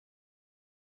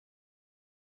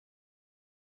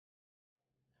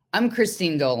I'm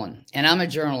Christine Dolan, and I'm a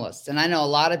journalist. And I know a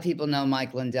lot of people know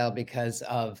Mike Lindell because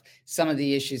of some of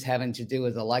the issues having to do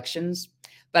with elections,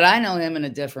 but I know him in a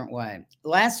different way.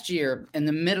 Last year, in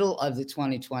the middle of the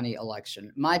 2020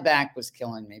 election, my back was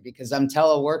killing me because I'm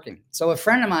teleworking. So a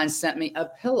friend of mine sent me a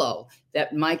pillow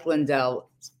that Mike Lindell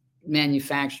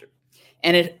manufactured,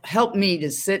 and it helped me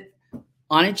to sit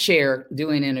on a chair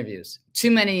doing interviews.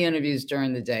 Too many interviews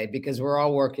during the day because we're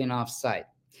all working off site.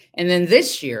 And then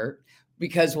this year,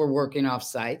 because we're working off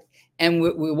site and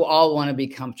we all want to be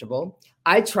comfortable,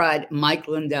 I tried Mike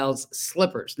Lindell's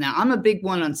slippers. Now, I'm a big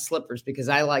one on slippers because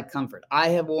I like comfort. I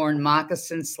have worn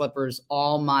moccasin slippers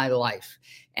all my life.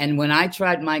 And when I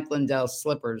tried Mike Lindell's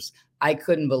slippers, I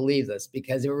couldn't believe this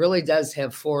because it really does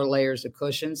have 4 layers of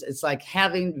cushions. It's like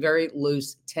having very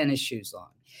loose tennis shoes on.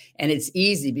 And it's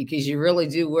easy because you really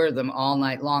do wear them all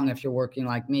night long if you're working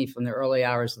like me from the early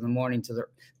hours of the morning to the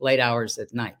late hours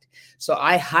at night. So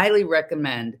I highly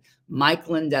recommend Mike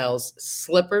Lindell's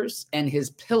slippers and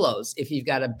his pillows if you've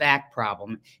got a back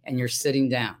problem and you're sitting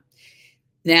down.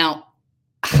 Now,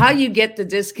 how you get the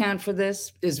discount for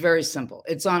this is very simple.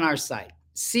 It's on our site.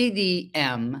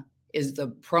 CDM is the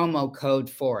promo code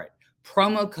for it.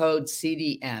 Promo code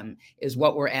CDM is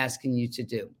what we're asking you to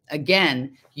do.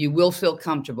 Again, you will feel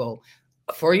comfortable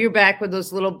for your back with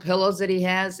those little pillows that he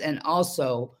has, and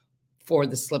also for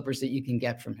the slippers that you can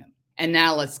get from him. And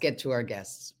now let's get to our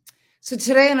guests. So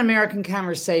today on American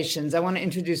Conversations, I want to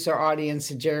introduce our audience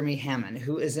to Jeremy Hammond,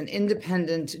 who is an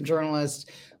independent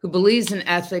journalist who believes in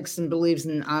ethics and believes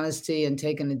in honesty and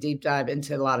taking a deep dive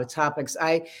into a lot of topics.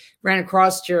 I ran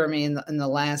across Jeremy in the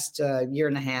last year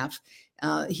and a half.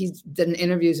 He's done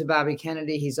interviews with Bobby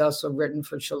Kennedy. He's also written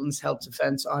for Children's Health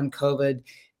Defense on COVID.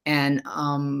 And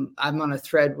I'm on a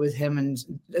thread with him and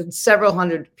several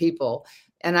hundred people.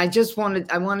 And I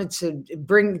wanted to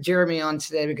bring Jeremy on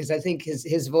today because I think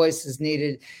his voice is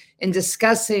needed in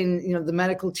discussing, the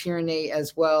medical tyranny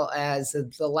as well as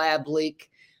the lab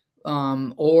leak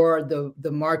or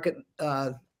the market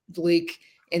leak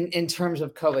in terms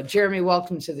of COVID. Jeremy,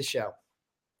 welcome to the show.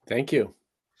 Thank you.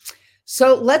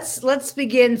 So let's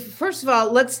begin. First of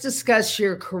all, let's discuss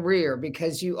your career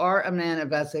because you are a man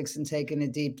of ethics and taking a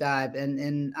deep dive.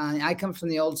 And I come from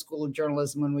the old school of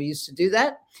journalism when we used to do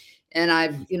that. And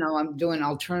I'm doing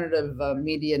alternative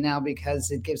media now because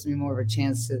it gives me more of a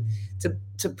chance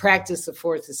to practice the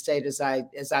fourth estate as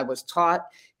I was taught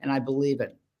and I believe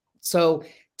it. So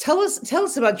tell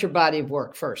us about your body of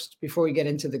work first before we get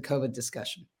into the COVID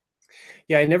discussion.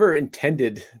 Yeah, I never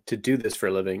intended to do this for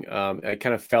a living. I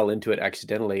kind of fell into it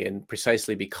accidentally, and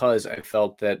precisely because I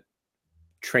felt that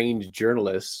trained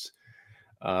journalists,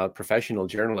 professional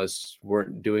journalists,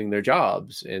 weren't doing their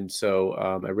jobs. And so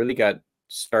I really got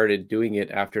started doing it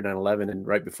after 9/11 and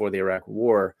right before the Iraq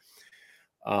War,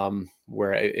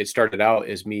 where it started out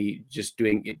as me just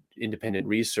doing independent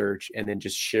research and then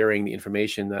just sharing the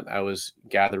information that I was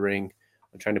gathering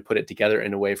and trying to put it together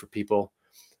in a way for people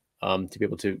to be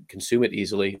able to consume it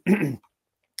easily. And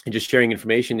just sharing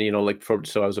information,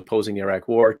 so I was opposing the Iraq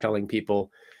War, telling people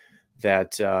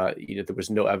that, there was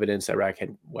no evidence Iraq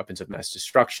had weapons of mass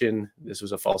destruction. This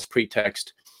was a false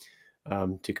pretext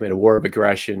to commit a war of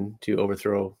aggression, to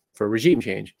overthrow for regime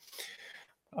change.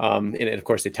 And of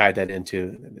course, they tied that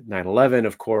into 9/11,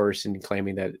 of course, and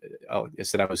claiming that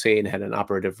Saddam Hussein had an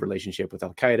operative relationship with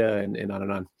Al-Qaeda and on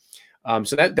and on.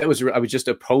 So that was, I was just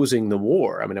opposing the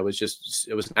war. I mean, I was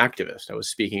an activist. I was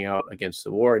speaking out against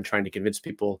the war and trying to convince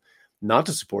people not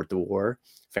to support the war,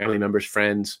 family members,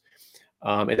 friends.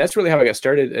 And that's really how I got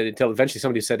started, until eventually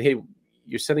somebody said, "Hey,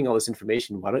 you're sending all this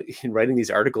information. Why don't you, writing these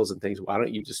articles and things, why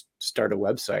don't you just start a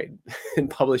website and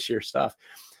publish your stuff?"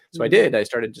 So I did. I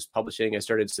started just publishing. I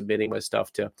started submitting my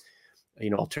stuff to,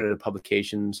 alternative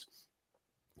publications,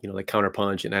 like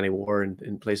Counterpunch and Anti-War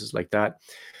and places like that.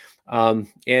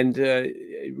 And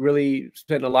really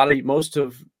spent most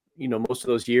of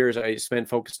those years I spent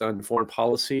focused on foreign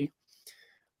policy.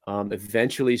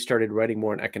 Eventually started writing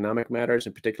more on economic matters,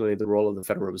 and particularly the role of the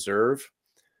Federal Reserve.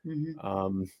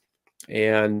 Mm-hmm.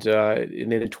 And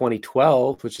then in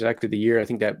 2012, which is actually the year I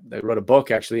think that I wrote a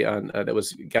book actually on that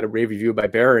got a rave review by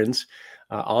Barron's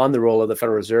on the role of the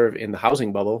Federal Reserve in the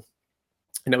housing bubble.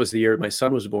 And that was the year my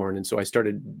son was born. And so I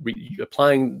started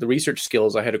applying the research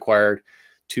skills I had acquired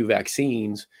to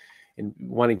vaccines and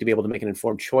wanting to be able to make an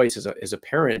informed choice as a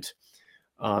parent,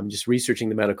 just researching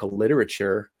the medical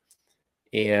literature.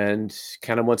 And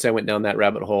kind of once I went down that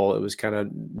rabbit hole, it was kind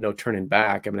of no turning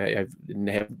back. I mean,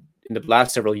 in the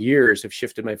last several years have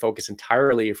shifted my focus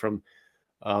entirely from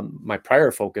my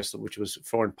prior focus, which was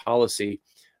foreign policy,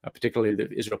 particularly the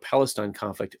Israel-Palestine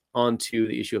conflict, onto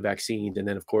the issue of vaccines. And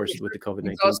then, of course, with the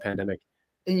COVID-19 pandemic.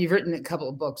 And you've written a couple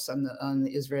of books on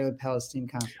the Israeli-Palestine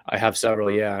conflict. I have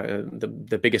several, yeah.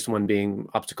 The biggest one being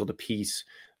Obstacle to Peace,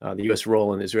 the U.S.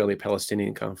 role in the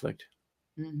Israeli-Palestinian conflict.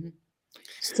 Mm-hmm.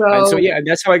 And so, yeah,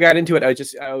 that's how I got into it.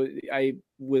 I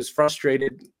was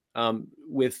frustrated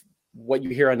with what you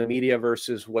hear on the media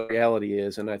versus what reality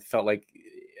is. And I felt like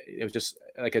it was just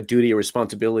like a duty or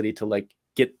responsibility to like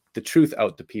get the truth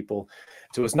out to people.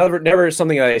 So it was never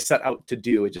something that I set out to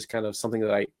do. It's just kind of something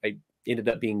that I ended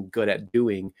up being good at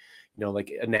doing,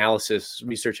 like analysis,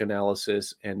 research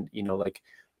analysis, and, like,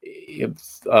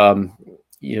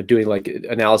 doing like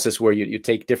analysis where you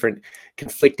take different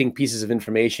conflicting pieces of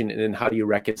information and then how do you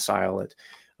reconcile it.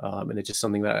 And it's just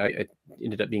something that I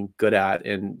ended up being good at.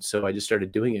 And so I just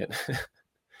started doing it.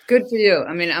 Good for you.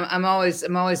 I mean, I'm always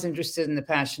interested in the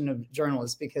passion of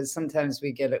journalists, because sometimes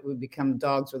we become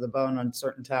dogs with a bone on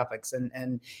certain topics,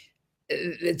 and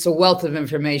it's a wealth of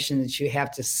information that you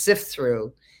have to sift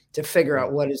through to figure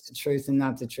out what is the truth and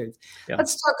not the truth. Yeah.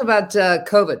 Let's talk about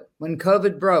COVID. When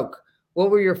COVID broke, what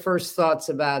were your first thoughts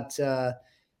about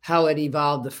how it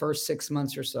evolved the first 6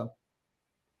 months or so?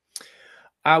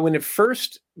 When it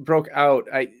first broke out,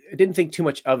 I didn't think too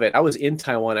much of it. I was in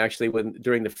Taiwan actually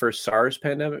during the first SARS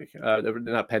pandemic,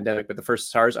 not pandemic, but the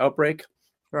first SARS outbreak.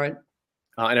 Right.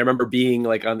 And I remember being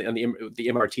like on the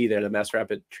MRT there, the mass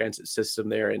rapid transit system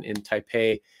there in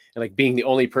Taipei, and like being the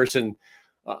only person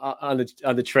on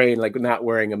the train, like not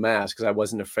wearing a mask because I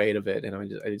wasn't afraid of it. And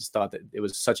I just thought that it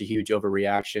was such a huge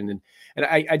overreaction. And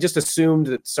I just assumed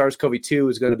that SARS-CoV-2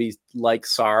 was going to be like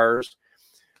SARS,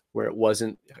 where it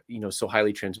wasn't, so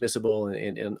highly transmissible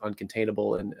and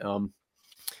uncontainable. And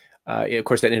of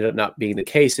course, that ended up not being the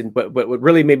case. But what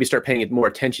really made me start paying more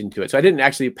attention to it. So I didn't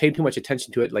actually pay too much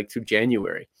attention to it like through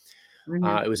January.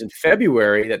 Mm-hmm. It was in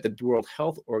February that the World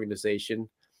Health Organization,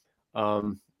 I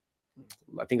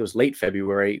think it was late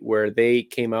February, where they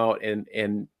came out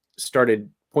and started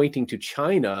pointing to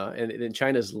China and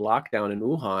China's lockdown in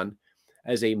Wuhan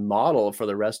as a model for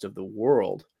the rest of the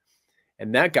world.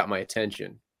 And that got my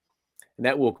attention. And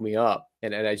that woke me up.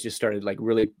 And I just started like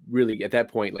really, really at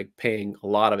that point, like paying a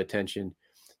lot of attention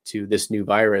to this new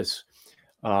virus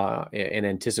in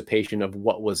anticipation of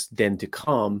what was then to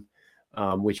come,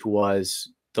 which was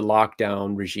the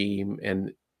lockdown regime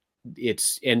and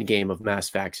its end game of mass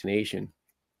vaccination.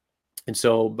 And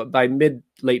so by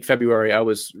late February, I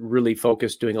was really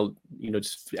focused doing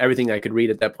just everything I could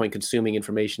read at that point, consuming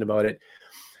information about it.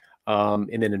 And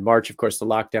then in March, of course, the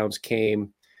lockdowns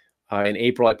came. In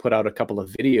April, I put out a couple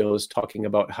of videos talking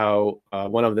about how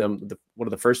one of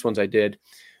the first ones I did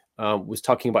was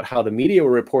talking about how the media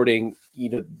were reporting,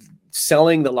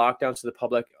 selling the lockdowns to the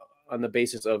public on the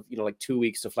basis of, like 2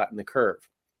 weeks to flatten the curve.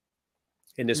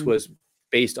 And this was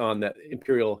based on the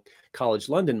Imperial College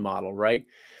London model, right?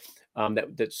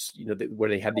 That's where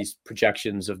they had these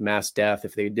projections of mass death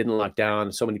if they didn't lock down.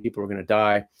 So many people were going to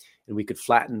die, and we could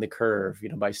flatten the curve,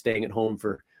 by staying at home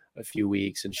for a few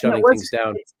weeks and shutting things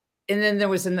down. And then there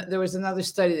was another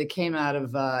study that came out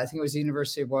of I think it was the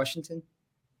University of Washington.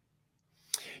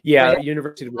 Yeah, the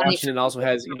University of Washington also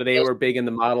has, they were big in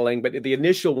the modeling, but the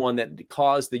initial one that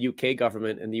caused the UK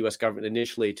government and the US government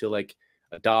initially to like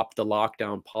adopt the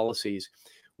lockdown policies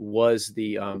was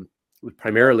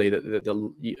primarily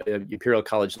the Imperial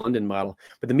College London model.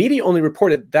 But the media only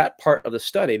reported that part of the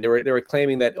study. They were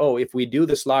claiming that, if we do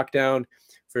this lockdown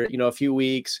for a few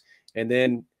weeks and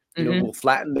then we'll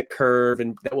flatten the curve,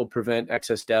 and that will prevent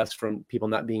excess deaths from people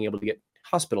not being able to get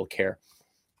hospital care.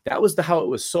 That was how it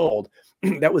was sold.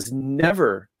 That was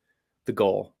never the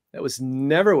goal. That was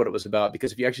never what it was about.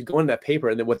 Because if you actually go into that paper,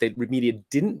 and then what the media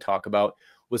didn't talk about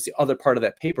was the other part of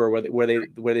that paper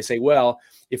where they say, well,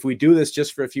 if we do this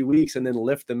just for a few weeks and then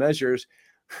lift the measures,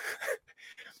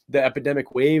 the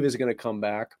epidemic wave is going to come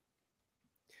back,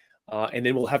 and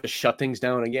then we'll have to shut things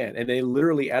down again. And they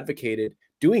literally advocated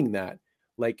doing that,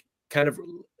 like kind of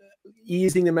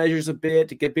easing the measures a bit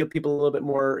to get people a little bit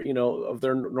more, of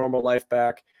their normal life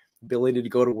back, ability to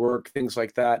go to work, things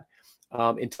like that,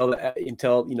 until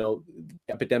the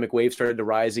epidemic wave started to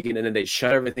rise again, and then they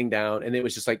shut everything down. And it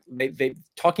was just like they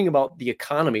talking about the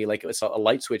economy like it's a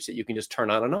light switch that you can just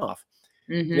turn on and off.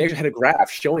 Mm-hmm. They actually had a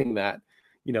graph showing that,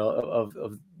 of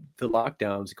the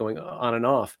lockdowns going on and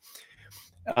off.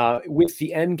 With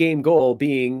the end game goal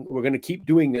being, we're going to keep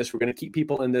doing this. We're going to keep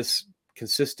people in this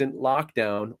consistent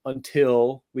lockdown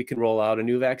until we can roll out a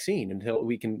new vaccine, until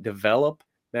we can develop,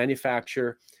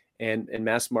 manufacture, and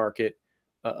mass market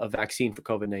a vaccine for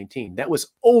COVID-19. That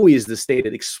was always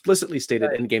the explicitly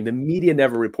stated end game. The media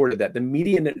never reported that. The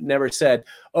media never said,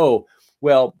 oh,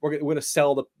 well, we're going to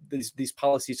sell these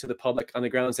policies to the public on the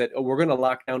grounds that, we're going to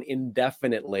lock down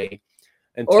indefinitely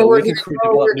until we can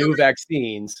develop new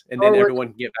vaccines, and then everyone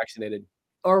can get vaccinated.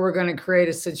 Or we're going to create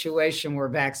a situation where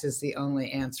vax is the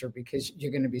only answer because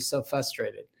you're going to be so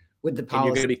frustrated with the policy. And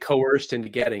you're going to be coerced into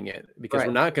getting it because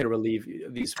we're not going to relieve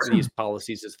these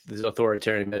policies, these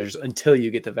authoritarian measures until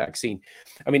you get the vaccine.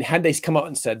 I mean, had they come out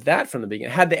and said that from the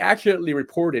beginning, had they accurately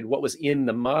reported what was in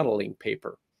the modeling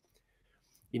paper,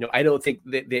 I don't think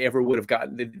that they ever would have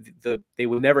gotten they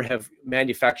would never have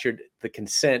manufactured the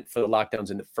consent for the lockdowns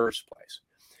in the first place.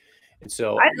 And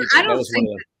so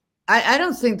I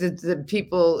don't think that the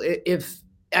people, if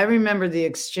I remember the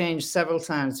exchange several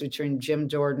times between Jim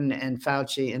Jordan and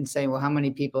Fauci and saying, well, how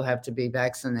many people have to be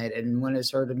vaccinated and when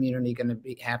is herd immunity going to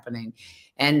be happening?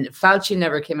 And Fauci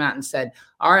never came out and said,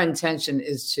 our intention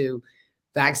is to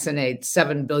vaccinate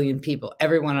 7 billion people,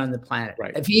 everyone on the planet.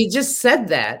 Right. If he just said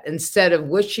that instead of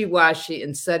wishy-washy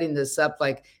and setting this up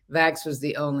like vax was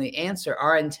the only answer,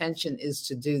 our intention is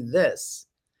to do this.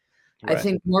 Right. I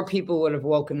think more people would have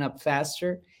woken up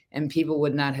faster and people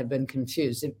would not have been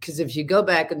confused. Because if you go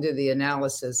back and do the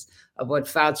analysis of what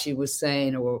Fauci was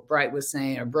saying or what Bright was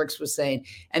saying or Brooks was saying,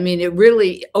 I mean, it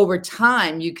really, over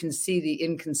time, you can see the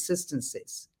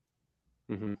inconsistencies.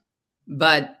 Mm-hmm.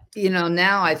 But,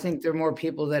 now I think there are more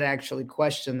people that actually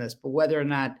question this, but whether or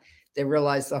not they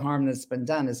realize the harm that's been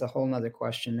done is a whole nother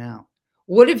question now.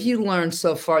 What have you learned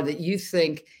so far that you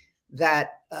think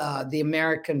that the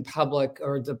American public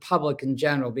or the public in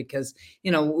general, because,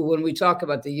 when we talk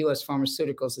about the U.S.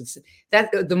 pharmaceuticals, it's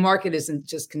that the market isn't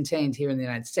just contained here in the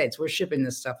United States. We're shipping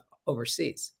this stuff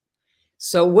overseas.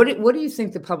 So what do you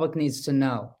think the public needs to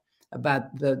know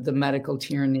about the medical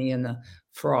tyranny and the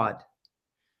fraud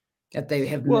that they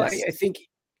have missed? Well, I think,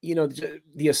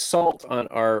 the assault on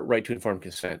our right to informed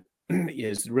consent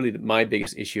is really my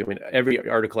biggest issue. I mean, every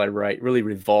article I write really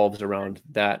revolves around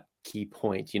that key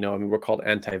point. We're called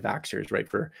anti-vaxxers, right,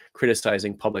 for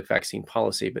criticizing public vaccine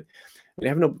policy, but we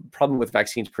have no problem with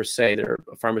vaccines per se. They're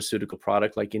a pharmaceutical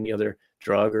product like any other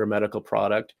drug or a medical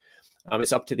product.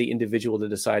 It's up to the individual to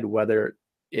decide whether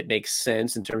it makes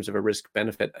sense in terms of a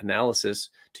risk-benefit analysis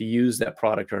to use that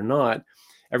product or not.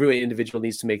 Every individual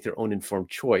needs to make their own informed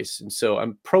choice. And so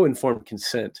I'm pro-informed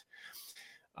consent.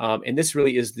 And this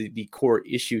really is the core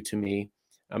issue to me.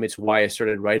 It's why I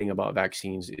started writing about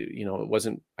vaccines. It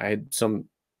wasn't, I had some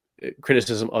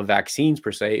criticism of vaccines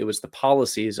per se. It was the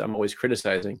policies I'm always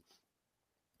criticizing.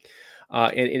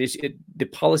 The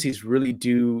policies really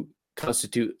do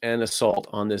constitute an assault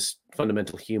on this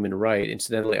fundamental human right.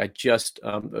 Incidentally, I just,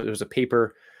 there was a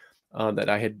paper that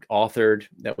I had authored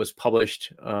that was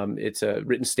published. It's a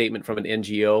written statement from an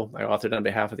NGO. I authored on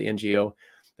behalf of the NGO.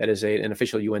 That is an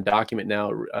official UN document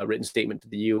now, a written statement to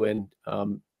the UN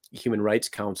Human Rights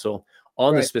Council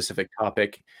on the specific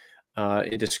topic,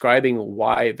 in describing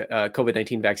why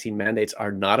COVID-19 vaccine mandates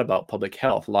are not about public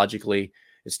health. Logically,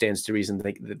 it stands to reason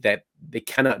that they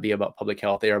cannot be about public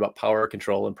health. They are about power,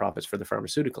 control, and profits for the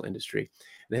pharmaceutical industry.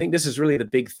 And I think this is really the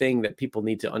big thing that people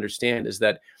need to understand is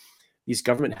that these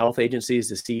government health agencies,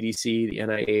 the CDC, the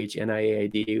NIH,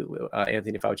 NIAID,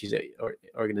 Anthony Fauci's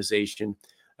organization,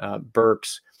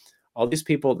 Birx, all these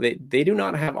people, they do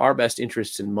not have our best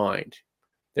interests in mind.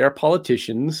 They are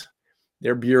politicians,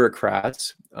 they're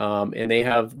bureaucrats, and they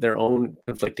have their own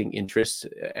conflicting interests.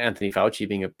 Anthony Fauci,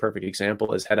 being a perfect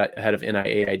example, as head of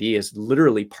NIAID, has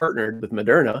literally partnered with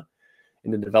Moderna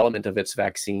in the development of its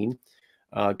vaccine.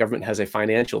 Government has a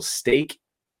financial stake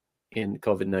in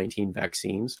COVID-19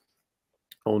 vaccines,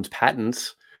 owns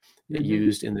patents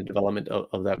used in the development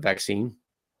of that vaccine.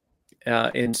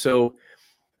 And so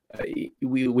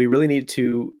we really need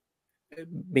to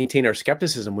maintain our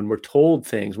skepticism when we're told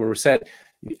things, when we're said,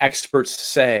 experts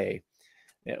say,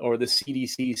 or the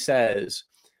CDC says,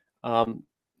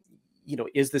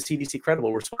 is the CDC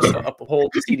credible? We're supposed to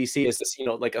uphold the CDC as this,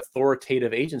 like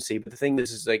authoritative agency. But the thing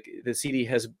is like the CDC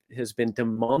has been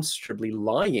demonstrably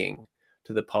lying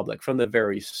to the public from the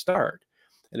very start.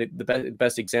 And the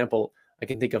best example I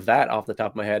can think of that off the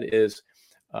top of my head is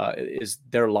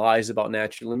their lies about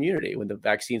natural immunity. When the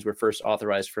vaccines were first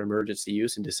authorized for emergency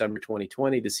use in December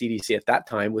 2020, the CDC at that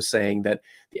time was saying that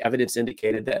the evidence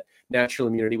indicated that natural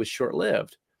immunity was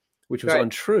short-lived, which was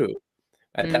untrue.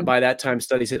 By that time,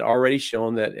 studies had already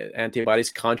shown that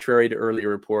antibodies, contrary to earlier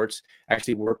reports,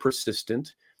 actually were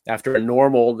persistent after a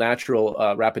normal, natural,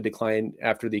 rapid decline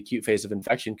after the acute phase of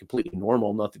infection, completely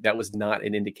normal. Nothing, that was not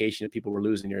an indication that people were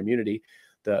losing their immunity.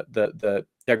 The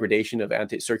degradation of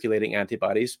circulating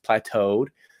antibodies plateaued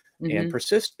and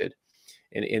persisted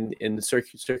in the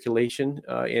circulation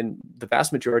in the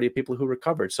vast majority of people who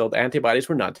recovered. So the antibodies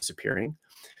were not disappearing.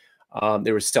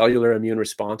 There were cellular immune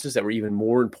responses that were even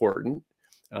more important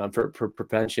for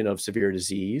prevention of severe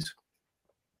disease.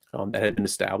 that had been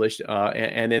established.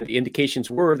 And then the indications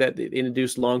were that it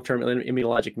induced long-term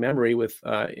immunologic memory with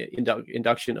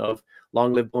induction of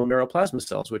long-lived bone marrow plasma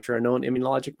cells, which are a known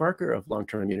immunologic marker of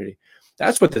long-term immunity.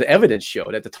 That's what the evidence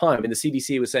showed at the time. And the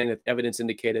CDC was saying that evidence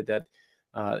indicated that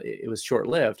it was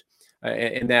short-lived,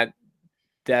 and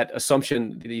that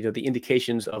assumption, the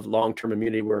indications of long-term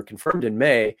immunity were confirmed in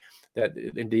May, that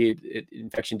indeed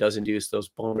infection does induce those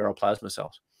bone marrow plasma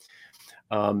cells.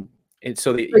 And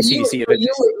so the CDC.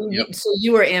 So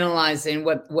you were analyzing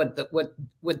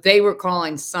what they were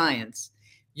calling science.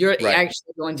 You're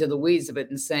actually going to the weeds of it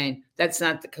and saying that's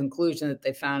not the conclusion that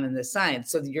they found in the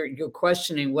science. So you're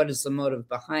questioning what is the motive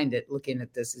behind it. Looking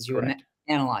at this as you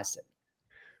analyzed it.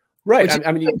 Right.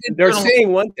 I mean, they're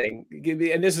saying one thing,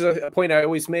 and this is a point I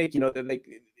always make. That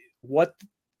what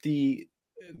the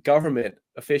government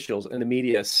officials and the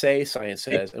media say science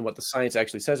says and what the science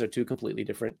actually says are two completely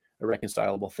different,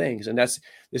 irreconcilable things. And this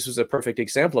was a perfect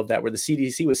example of that, where the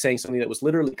CDC was saying something that was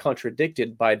literally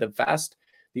contradicted by the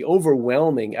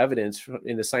overwhelming evidence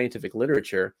in the scientific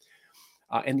literature,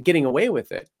 and getting away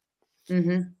with it.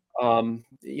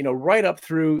 Right up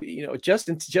through, just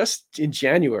in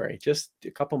January, just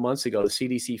a couple months ago, the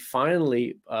CDC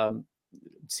finally,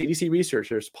 CDC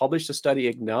researchers published a study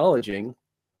acknowledging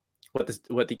what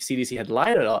the CDC had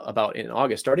lied about in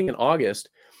August. Starting in August,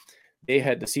 the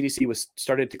CDC was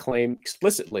started to claim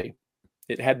explicitly.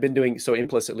 It had been doing so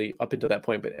implicitly up until that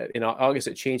point, but in August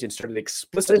it changed and started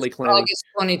explicitly claiming. August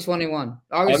 2021.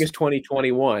 August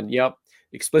 2021. Yep.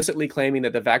 Explicitly claiming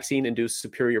that the vaccine induced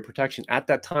superior protection. At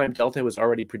that time, Delta was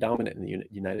already predominant in the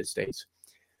United States.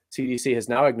 CDC has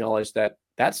now acknowledged that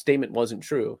statement wasn't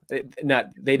true. They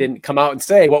didn't come out and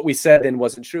say what we said then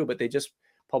wasn't true, but they just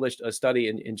published a study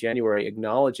in January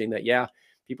acknowledging that,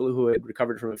 people who had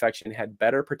recovered from infection had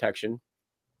better protection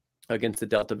against the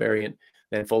Delta variant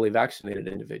than fully vaccinated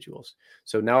individuals.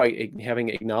 So now, having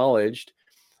acknowledged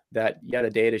that, the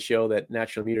data show that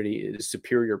natural immunity is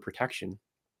superior protection,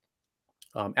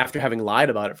 after having lied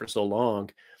about it for so long,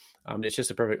 it's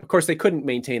just a perfect. Of course, they couldn't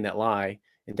maintain that lie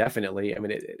indefinitely. I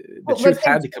mean, the truth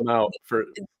had to come out for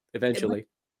eventually.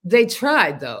 They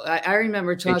tried, though. I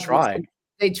remember talking.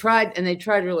 They tried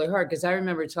really hard, because I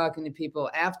remember talking to people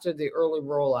after the early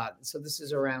rollout. So this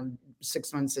is around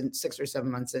 6 or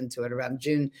 7 months into it, around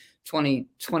June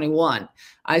 2021.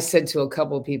 I said to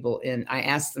I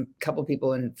asked a couple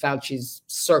people in Fauci's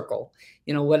circle,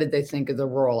 what did they think of the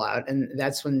rollout? And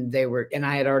that's when and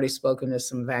I had already spoken to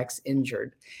some vax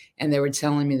injured, and they were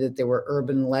telling me that there were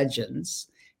urban legends.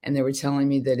 And they were telling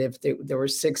me that if there were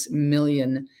 6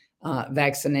 million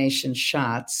vaccination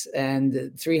shots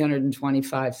and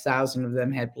 325,000 of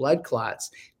them had blood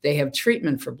clots, they have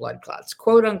treatment for blood clots,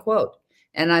 quote unquote.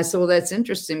 And I said, well, that's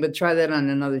interesting, but try that on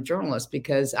another journalist,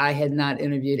 because I had not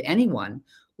interviewed anyone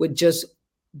with just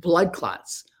blood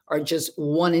clots or just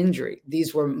one injury.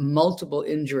 These were multiple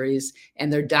injuries,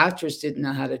 and their doctors didn't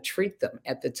know how to treat them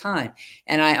at the time.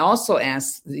 And I also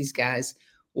asked these guys,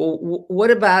 well,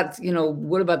 what about the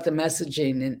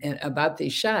messaging and about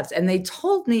these shots? And they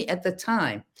told me at the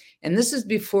time, and this is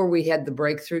before we had the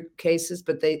breakthrough cases,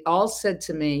 but they all said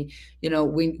to me,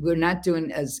 we're not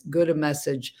doing as good a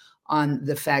message on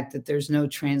the fact that there's no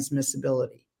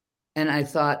transmissibility. And I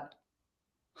thought,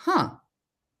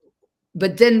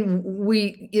 but then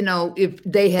if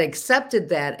they had accepted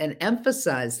that and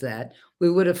emphasized that, we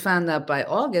would have found out by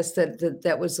August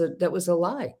that was a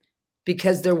lie,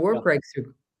 because there were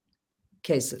breakthrough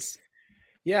cases.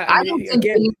 I don't think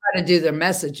they knew how to do their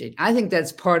messaging. I think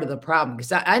that's part of the problem,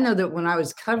 because I know that when I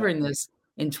was covering this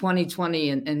in 2020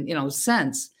 and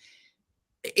since,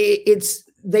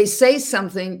 they say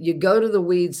something, you go to the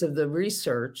weeds of the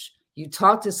research, you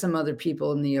talk to some other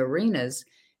people in the arenas,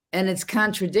 and it's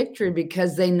contradictory,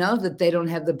 because they know that they don't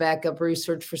have the backup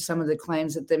research for some of the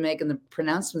claims that they make and the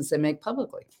pronouncements they make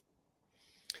publicly.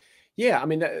 Yeah, I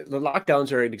mean, the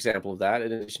lockdowns are an example of that,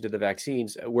 in addition to the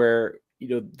vaccines, where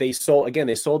they sold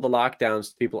the lockdowns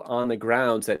to people on the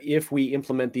grounds that if we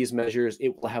implement these measures,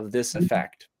 it will have this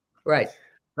effect, right,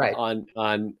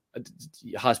 on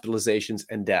hospitalizations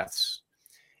and deaths.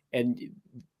 And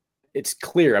it's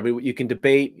clear. I mean, you can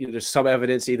debate. There's some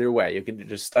evidence either way.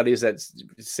 There's studies that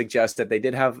suggest that they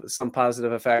did have some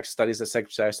positive effects, studies that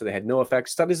suggest that they had no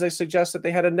effects, studies that suggest that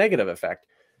they had a negative effect,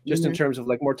 just in terms of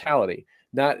mortality.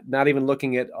 Not even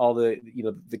looking at all the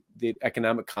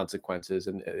economic consequences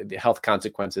and the health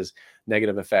consequences,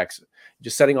 negative effects,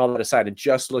 just setting all that aside and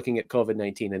just looking at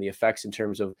COVID-19 and the effects in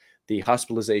terms of the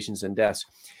hospitalizations and deaths.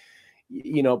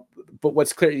 But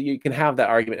what's clear, you can have that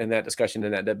argument and that discussion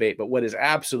and that debate, but what is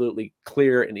absolutely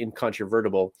clear and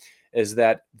incontrovertible is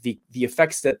that the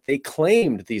effects that they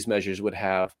claimed these measures would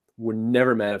have were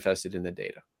never manifested in the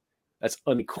data. That's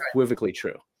unequivocally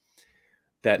true.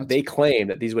 That they claim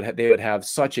that they would have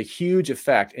such a huge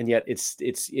effect, and yet it's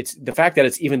the fact that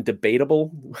it's even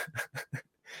debatable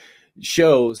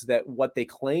shows that what they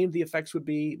claimed the effects would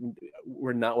be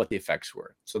were not what the effects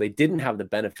were. So they didn't have the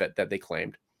benefit that they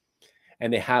claimed,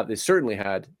 and they certainly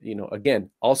had, again,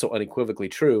 also unequivocally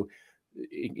true,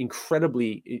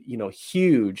 incredibly,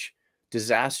 huge,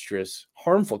 disastrous,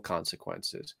 harmful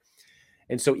consequences.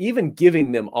 And so even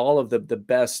giving them all of the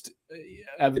best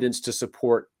evidence to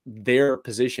support their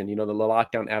position, the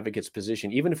lockdown advocates'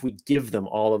 position, even if we give them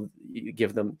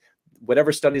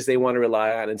whatever studies they want to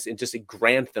rely on, and just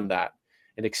grant them that,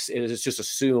 and it's just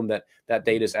assume that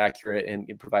data is accurate and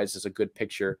it provides us a good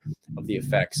picture of the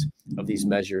effects of these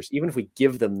measures. Even if we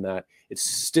give them that, it's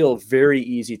still very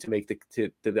easy to make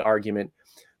the argument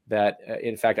that,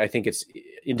 in fact, I think it's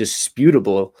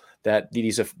indisputable that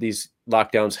these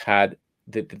lockdowns had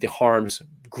the harms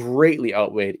greatly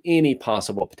outweighed any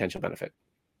possible potential benefit.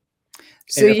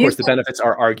 So, and of course, the benefits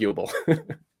are arguable.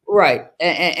 Right.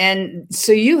 And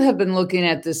so you have been looking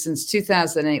at this since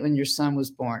 2008 when your son was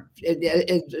born.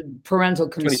 Parental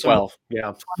concern. 2012.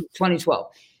 Yeah.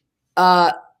 2012.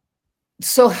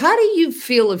 So how do you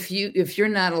feel if you're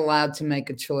not allowed to make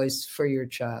a choice for your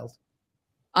child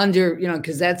under,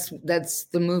 because that's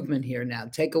the movement here now.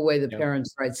 Take away the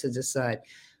parents' rights to decide.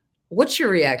 What's your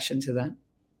reaction to that?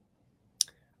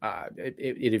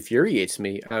 It infuriates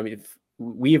me. I mean,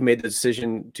 we have made the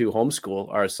decision to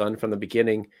homeschool our son from the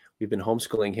beginning. We've been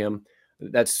homeschooling him.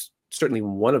 That's certainly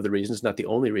one of the reasons, not the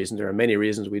only reason. There are many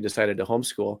reasons we decided to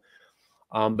homeschool.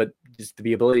 But just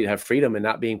the ability to have freedom and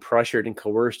not being pressured and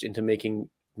coerced into making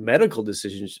medical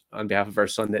decisions on behalf of our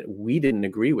son that we didn't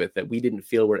agree with, that we didn't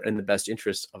feel were in the best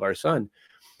interests of our son.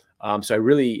 So I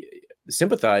really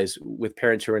sympathize with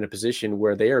parents who are in a position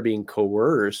where they are being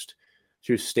coerced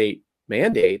through state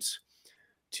mandates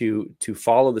to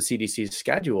follow the CDC's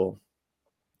schedule.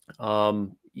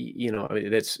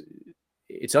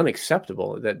 It's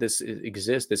unacceptable that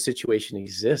this situation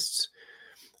exists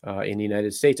in the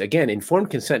United States. Again,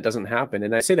 informed consent doesn't happen,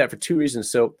 and I say that for two reasons.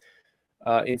 So,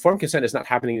 informed consent is not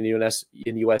happening in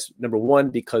the U.S. Number one,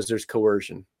 because there's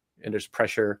coercion and there's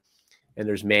pressure and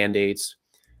there's mandates,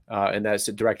 and that's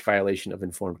a direct violation of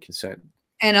informed consent.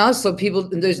 And also,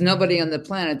 there's nobody on the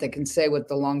planet that can say what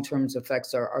the long-term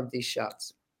effects are of these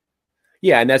shots.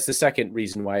 Yeah, and that's the second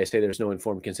reason why I say there's no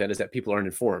informed consent, is that people aren't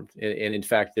informed, and in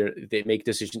fact, they make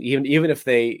decisions even if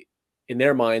they, in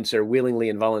their minds, are willingly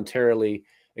and voluntarily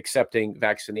accepting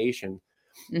vaccination.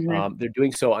 Mm-hmm. They're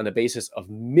doing so on the basis of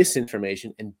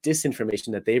misinformation and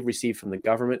disinformation that they've received from the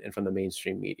government and from the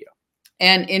mainstream media,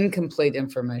 and incomplete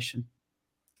information.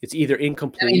 It's either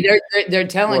incomplete. I mean, they're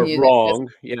telling you wrong.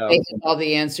 They have all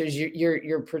the answers.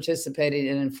 You're participating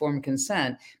in informed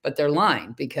consent, but they're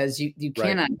lying, because you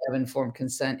cannot have informed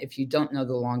consent if you don't know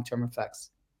the long-term effects.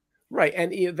 Right,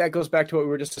 and that goes back to what we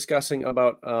were just discussing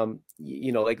about,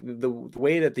 like the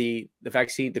way that the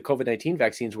vaccine, the COVID-19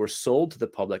 vaccines were sold to the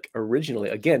public originally.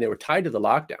 Again, they were tied to the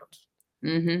lockdowns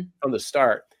from the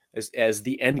start as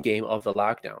the end game of the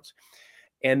lockdowns.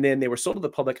 And then they were sold to the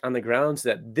public on the grounds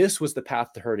that this was the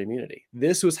path to herd immunity.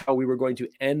 This was how we were going to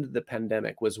end the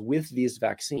pandemic, was with these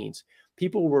vaccines.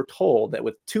 People were told that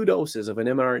with 2 doses of an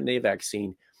mRNA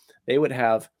vaccine, they would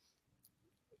have,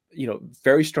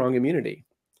 very strong immunity.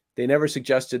 They never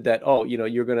suggested that,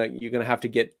 you're gonna have to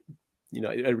get,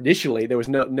 initially there was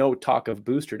no talk of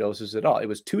booster doses at all. It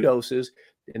was 2 doses,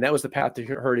 and that was the path to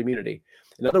herd immunity.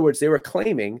 In other words, they were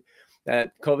claiming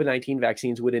that COVID-19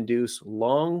 vaccines would induce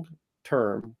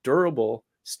long-term, durable,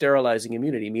 sterilizing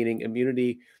immunity, meaning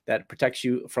immunity that protects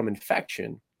you from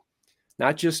infection,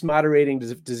 not just moderating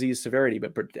disease severity,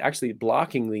 but actually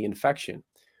blocking the infection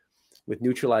with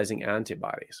neutralizing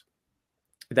antibodies.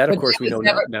 That, of course, we know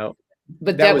now.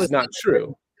 But that was not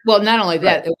true. Well, not only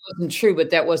that, it wasn't true, but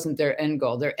that wasn't their end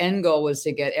goal. Their end goal was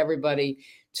to get everybody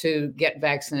to get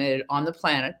vaccinated on the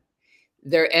planet.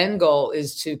 Their end goal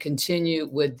is to continue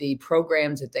with the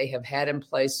programs that they have had in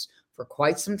place for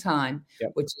quite some time,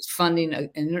 which is funding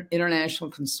an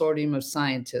international consortium of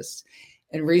scientists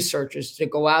and researchers to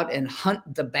go out and hunt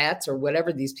the bats or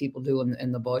whatever these people do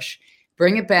in the bush,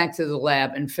 bring it back to the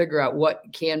lab and figure out what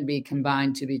can be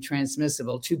combined to be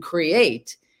transmissible, to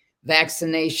create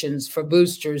vaccinations for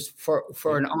boosters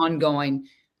for an ongoing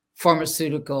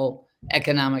pharmaceutical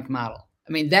economic model.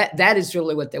 I mean, that is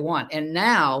really what they want. And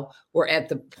now we're at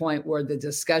the point where the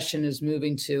discussion is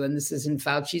moving to, and this is in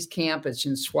Fauci's camp, it's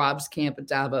in Schwab's camp at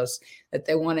Davos, that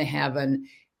they want to have an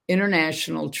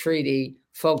international treaty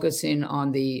focusing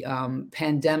on the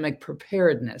pandemic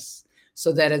preparedness.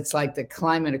 so that it's like the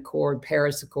climate accord,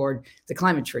 Paris Accord, the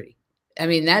climate treaty. I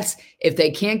mean, that's, if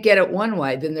they can't get it one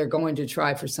way, then they're going to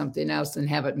try for something else and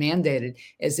have it mandated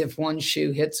as if one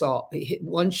shoe fits all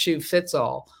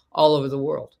over the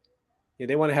world. Yeah,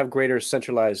 they want to have greater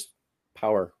centralized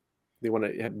power. They want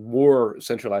to have more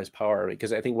centralized power,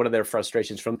 because I think one of their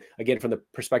frustrations from the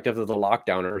perspective of the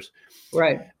lockdowners,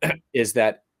 right, is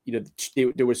that,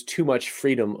 there was too much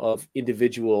freedom of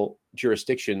individual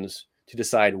jurisdictions to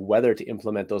decide whether to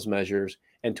implement those measures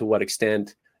and to what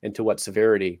extent and to what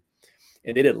severity.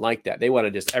 And they didn't like that. They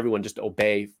wanted everyone just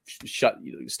obey,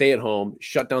 stay at home,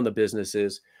 shut down the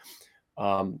businesses,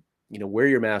 wear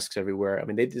your masks everywhere. I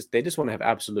mean, they just want to have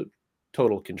absolute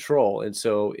total control. And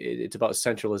so it's about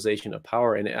centralization of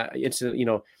power. And it's,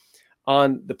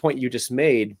 on the point you just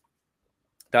made,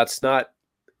 that's not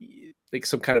like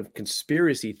some kind of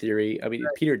conspiracy theory. I mean,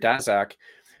 right. Peter Daszak,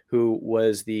 who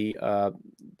was the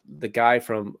guy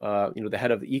from, the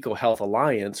head of the Eco Health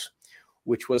Alliance,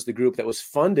 which was the group that was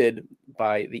funded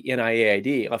by the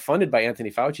NIAID, funded by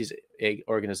Anthony Fauci's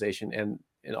organization,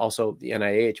 and also the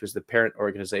NIH was the parent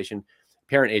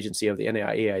agency of the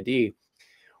NIAID,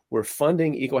 were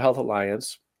funding Eco Health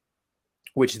Alliance,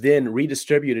 which then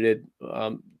redistributed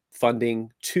funding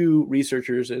to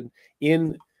researchers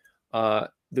in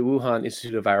the Wuhan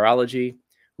Institute of Virology,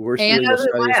 who were doing those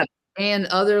studies. And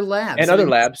other labs.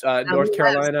 North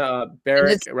Carolina,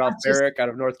 Ralph Barrick out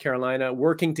of North Carolina,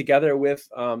 working together with,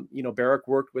 Barrick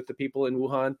worked with the people in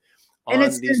Wuhan on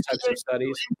these types of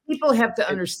studies. People have to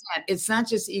understand, it's not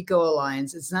just Eco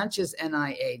Alliance, it's not just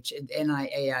NIH and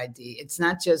NIAID, it's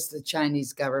not just the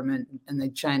Chinese government and the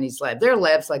Chinese lab. There are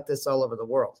labs like this all over the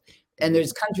world. And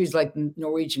there's countries like the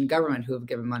Norwegian government who have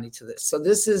given money to this. So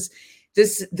this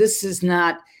is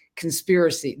not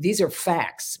conspiracy. These are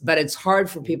facts, but it's hard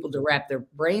for people to wrap their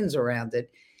brains around it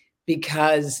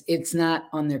because it's not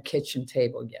on their kitchen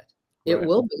table yet. It Right.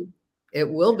 will be. It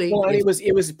will be. Well,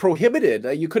 it was prohibited.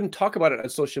 You couldn't talk about it on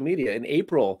social media. In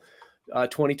April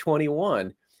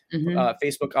 2021,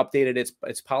 Facebook updated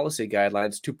its policy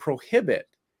guidelines to prohibit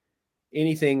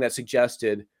anything that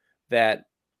suggested that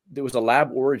there was a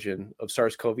lab origin of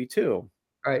SARS-CoV-2.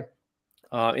 Right.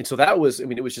 And so that was,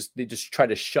 it was just, they just tried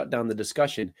to shut down the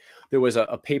discussion. There was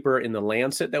a paper in the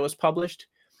Lancet that was published.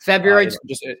 February.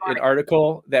 Just an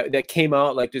article that came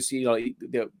out like this,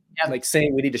 like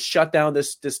saying we need to shut down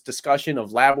this discussion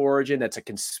of lab origin. That's a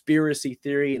conspiracy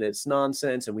theory and it's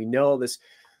nonsense. And we know this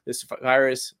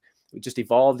virus just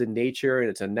evolved in nature and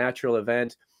it's a natural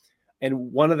event.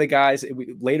 And one of the guys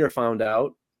we later found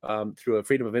out through a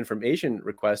Freedom of Information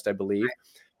request, I believe,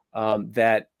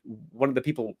 that one of the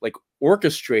people like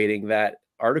orchestrating that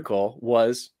article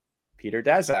was Peter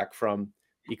Daszak from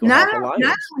Eco Health Alliance.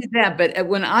 Not only that, but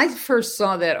when I first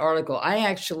saw that article,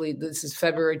 this is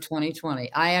February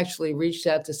 2020, I actually reached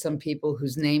out to some people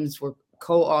whose names were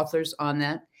co-authors on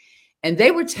that, and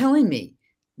they were telling me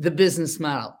the business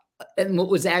model and what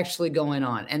was actually going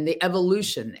on and the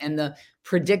evolution and the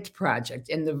PREDICT project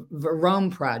and the Rome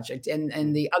project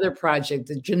and the other project,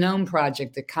 the Genome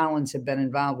project that Collins had been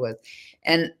involved with.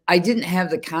 And I didn't have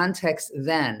the context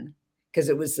then because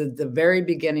it was the very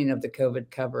beginning of the COVID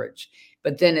coverage.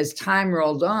 But then as time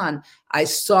rolled on, I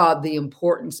saw the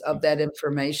importance of that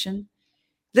information.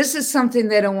 This is something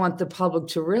they don't want the public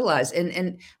to realize.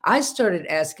 And I started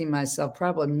asking myself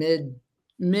probably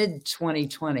mid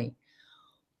 2020,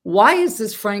 why is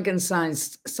this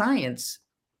Frankenstein's science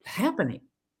happening?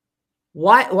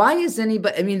 Why is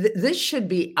anybody, this should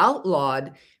be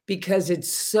outlawed because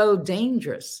it's so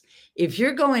dangerous. If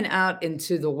you're going out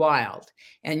into the wild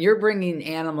and you're bringing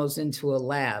animals into a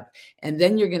lab and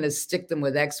then you're going to stick them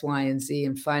with X, Y, and Z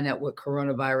and find out what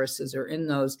coronaviruses are in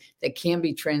those that can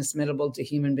be transmittable to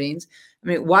human beings.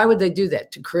 Why would they do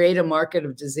that? To create a market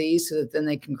of disease so that then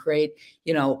they can create,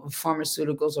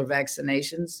 pharmaceuticals or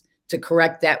vaccinations to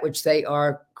correct that which they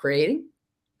are creating?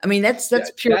 That's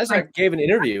pure. Daszak gave an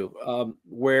interview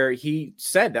where he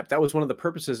said that was one of the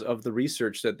purposes of the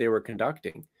research that they were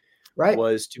conducting, right?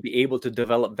 Was to be able to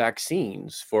develop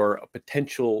vaccines for a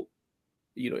potential,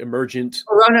 emergent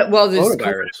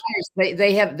coronavirus.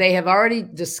 They have already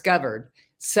discovered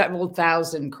several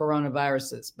thousand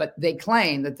coronaviruses, but they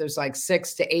claim that there's like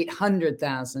 600,000 to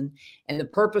 800,000, and the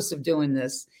purpose of doing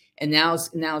this, and now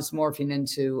it's morphing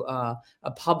into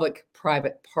a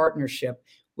public-private partnership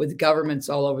with governments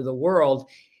all over the world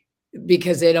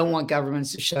because they don't want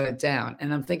governments to shut it down.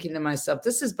 And I'm thinking to myself,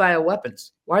 this is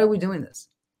bioweapons. Why are we doing this?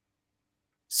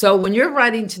 So when you're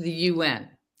writing to the UN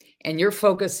and you're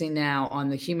focusing now on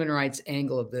the human rights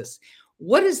angle of this,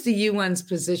 what is the UN's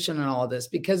position on all this?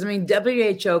 Because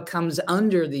WHO comes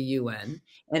under the UN,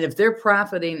 and if they're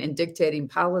profiting and dictating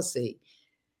policy,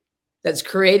 that's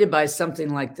created by something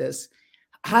like this.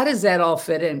 How does that all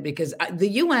fit in? Because the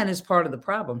UN is part of the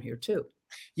problem here too.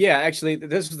 Yeah, actually,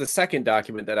 this was the second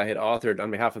document that I had authored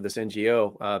on behalf of this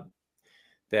NGO.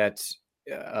 That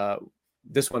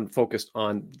this one focused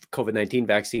on COVID-19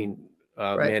 vaccine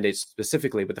Right. mandates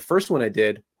specifically, but the first one I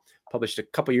did, published a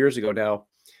couple years ago now,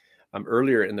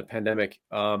 earlier in the pandemic,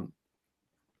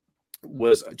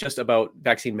 was just about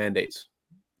vaccine mandates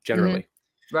generally.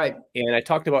 Right. And I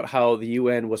talked about how the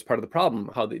UN was part of the problem,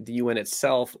 how the UN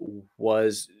itself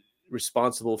was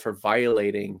responsible for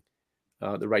violating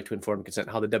the right to informed consent,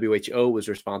 how the WHO was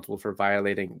responsible for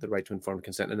violating the right to informed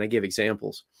consent. And I gave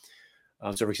examples.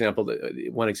 So, for example,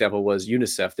 one example was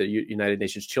UNICEF, the United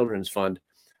Nations Children's Fund,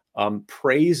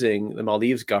 praising the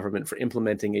Maldives government for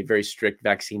implementing a very strict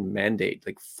vaccine mandate,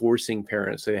 like forcing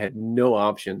parents. So they had no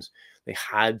options. They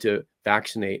had to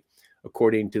vaccinate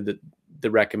according to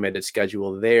the recommended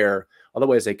schedule there.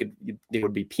 Otherwise, they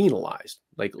would be penalized.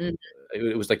 Like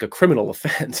it was like a criminal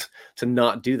offense to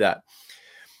not do that,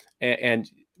 and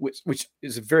which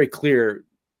is a very clear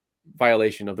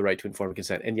violation of the right to informed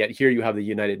consent. And yet here you have the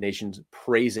United Nations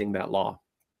praising that law.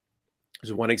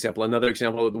 There's one example. Another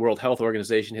example, the World Health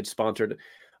Organization had sponsored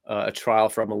a trial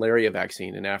for a malaria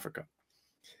vaccine in Africa,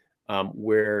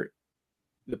 where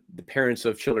the parents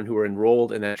of children who were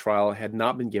enrolled in that trial had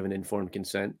not been given informed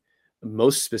consent.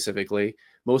 Most specifically,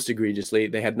 most egregiously,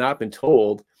 they had not been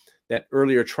told that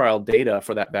earlier trial data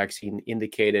for that vaccine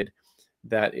indicated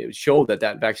that it showed that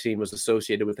that vaccine was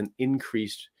associated with an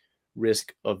increased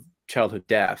risk of childhood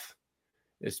death.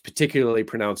 It's particularly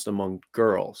pronounced among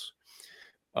girls.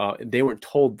 They weren't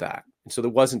told that. And so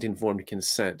there wasn't informed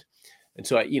consent. And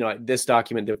so, this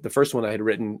document, the first one I had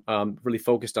written, really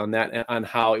focused on that, on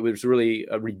how it was really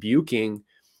rebuking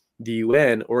the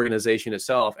UN organization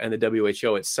itself and the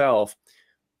WHO itself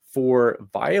for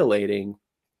violating,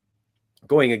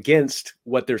 going against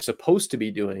what they're supposed to be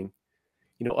doing.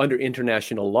 Under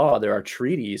international law, there are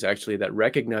treaties actually that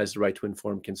recognize the right to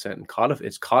informed consent, and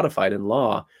it's codified in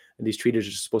law. And these treaties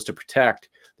are supposed to protect.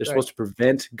 They're supposed to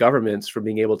prevent governments from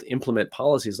being able to implement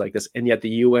policies like this. And yet the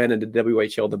UN and the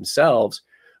WHO themselves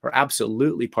are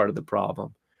absolutely part of the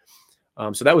problem.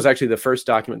 So that was actually the first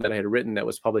document that I had written that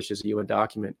was published as a UN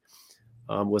document,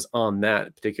 was on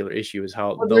that particular issue, is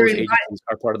how those agencies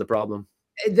are part of the problem.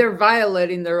 They're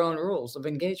violating their own rules of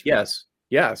engagement.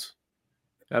 Yes,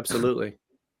 absolutely.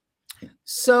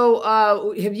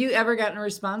 So have you ever gotten a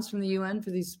response from the UN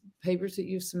for these papers that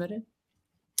you've submitted?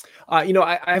 I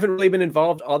haven't really been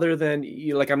involved, other than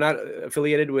I'm not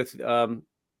affiliated with the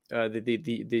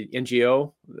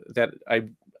NGO that I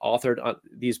authored on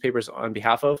these papers on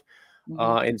behalf of.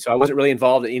 And so I wasn't really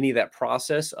involved in any of that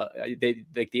process. The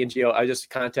NGO, I was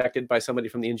just contacted by somebody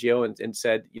from the NGO and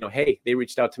said, hey, they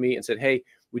reached out to me and said, hey,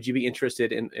 would you be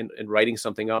interested in writing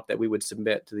something up that we would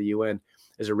submit to the UN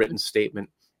as a written statement?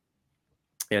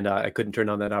 And I couldn't turn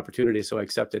down that opportunity, so I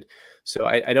accepted. So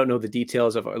I don't know the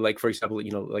details of, for example,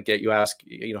 you ask,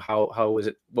 how was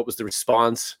it? What was the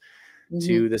response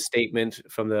to the statement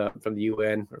from the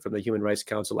UN or from the Human Rights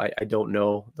Council? I don't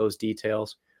know those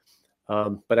details,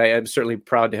 but I am certainly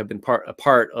proud to have been a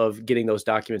part of getting those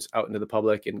documents out into the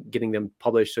public and getting them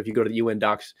published. So if you go to the UN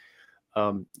Docs,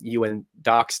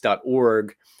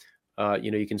 undocs.org,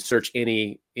 you can search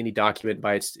any document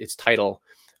by its title.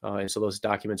 And so those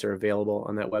documents are available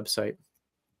on that website.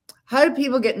 How do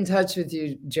people get in touch with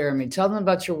you, Jeremy? Tell them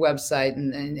about your website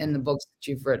and the books that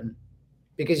you've written,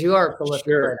 because you are a prolific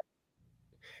writer.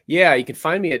 Yeah, you can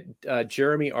find me at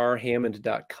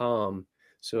jeremyrhammond.com.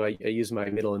 So I use my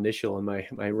middle initial in my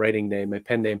writing name, my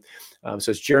pen name.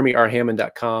 So it's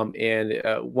jeremyrhammond.com. And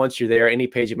once you're there, any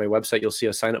page of my website, you'll see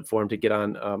a sign up form to get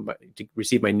on, to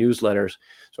receive my newsletters.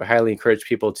 So I highly encourage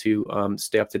people to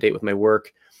stay up to date with my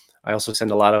work. I also send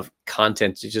a lot of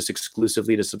content just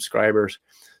exclusively to subscribers.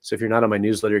 So if you're not on my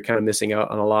newsletter, you're kind of missing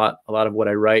out on a lot of what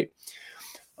I write.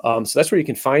 So that's where you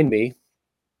can find me.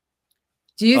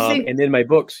 Do you think? And then my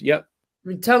books. Yep.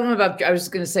 Tell them about. I was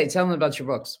going to say, tell them about your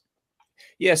books.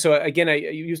 Yeah. So again, I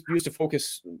used to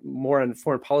focus more on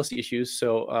foreign policy issues.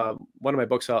 So one of my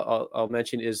books I'll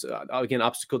mention is again,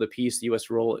 Obstacle to Peace: The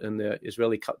U.S. Role in the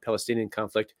Israeli-Palestinian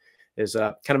Conflict, is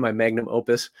kind of my magnum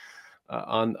opus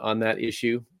on that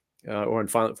issue. Or on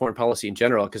foreign policy in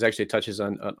general, because actually it touches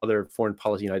on other foreign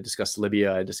policy. I discussed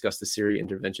Libya, I discussed the Syria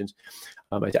interventions.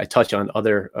 I touch on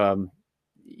other,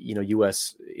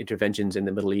 U.S. interventions in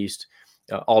the Middle East,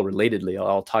 all relatedly,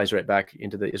 all ties right back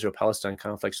into the Israel-Palestine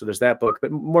conflict. So there's that book.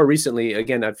 But more recently,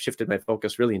 again, I've shifted my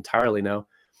focus really entirely now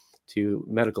to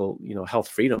medical, health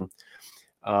freedom.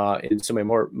 And so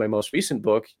my most recent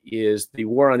book is The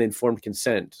War on Informed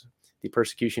Consent: The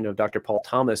Persecution of Dr. Paul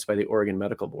Thomas by the Oregon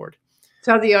Medical Board.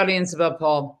 Tell the audience about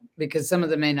Paul, because some of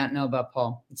them may not know about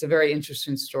Paul. It's a very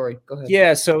interesting story. Go ahead.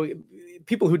 Yeah, so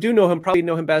people who do know him probably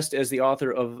know him best as the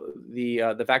author of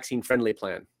the Vaccine Friendly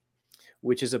Plan,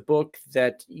 which is a book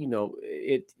that, you know,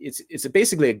 it's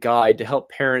basically a guide to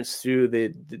help parents through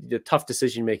the tough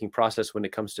decision-making process when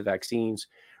it comes to vaccines,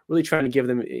 really trying to give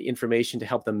them information to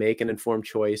help them make an informed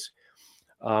choice.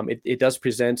 It does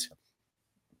present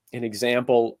an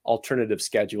example alternative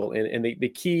schedule, and the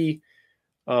key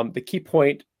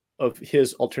point of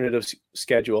his alternative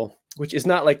schedule, which is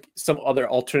not like some other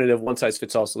alternative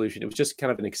one-size-fits-all solution. It was just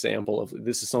kind of an example of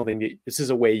this is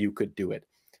a way you could do it.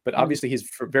 But obviously, he's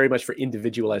very much for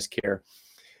individualized care,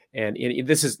 and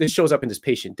this shows up in his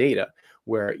patient data,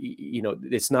 where, you know,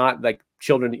 it's not like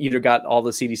children either got all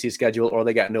the CDC schedule or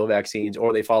they got no vaccines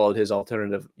or they followed his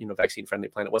alternative, you know, vaccine-friendly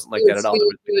plan. It wasn't like that at all.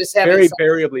 He was very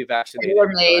variably vaccinated.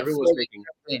 Everyone was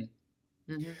making.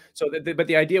 So, but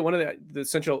the idea, one of the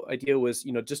central idea was,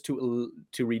 you know, just to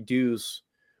reduce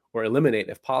or eliminate,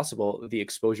 if possible, the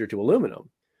exposure to aluminum.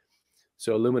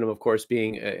 So aluminum, of course,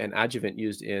 being an adjuvant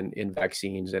used in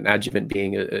vaccines, an adjuvant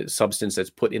being a substance that's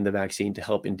put in the vaccine to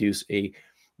help induce a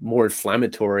more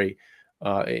inflammatory,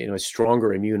 a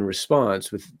stronger immune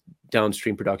response with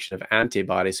downstream production of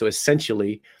antibodies. So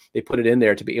essentially, they put it in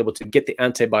there to be able to get the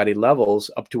antibody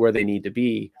levels up to where they need to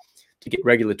be to get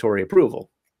regulatory approval,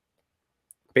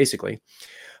 basically.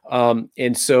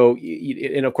 And so,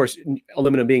 and of course,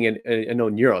 aluminum being a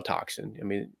known neurotoxin. I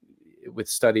mean, with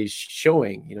studies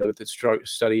showing, you know, with the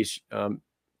studies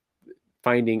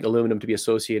finding aluminum to be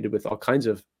associated with all kinds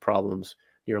of problems,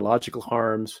 neurological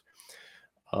harms,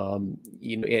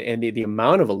 you know, and the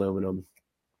amount of aluminum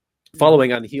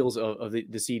following on the heels of the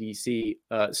CDC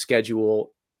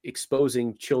schedule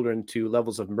exposing children to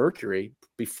levels of mercury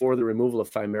before the removal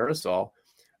of thimerosal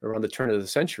around the turn of the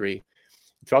century.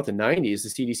 Throughout the 90s, the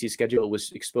CDC schedule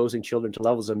was exposing children to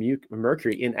levels of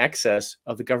mercury in excess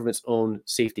of the government's own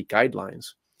safety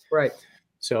guidelines. Right.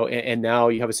 So, and now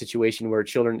you have a situation where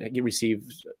children receive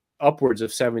upwards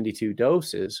of 72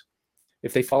 doses.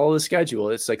 If they follow the schedule,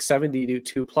 it's like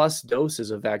 72 plus doses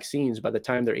of vaccines by the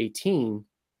time they're 18.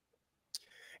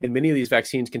 And many of these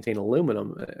vaccines contain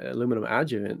aluminum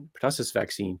adjuvant, pertussis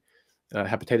vaccine,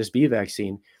 hepatitis B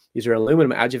vaccine. These are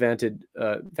aluminum adjuvanted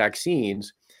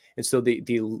vaccines. And so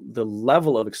the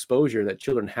level of exposure that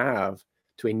children have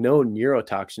to a known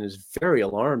neurotoxin is very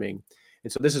alarming.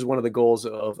 And so this is one of the goals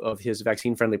of his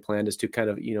vaccine-friendly plan, is to kind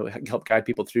of, you know, help guide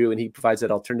people through. And he provides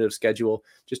that alternative schedule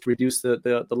just to reduce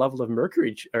the level of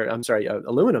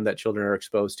aluminum that children are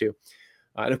exposed to.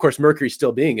 And of course, mercury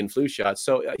still being in flu shots.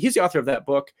 So he's the author of that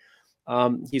book.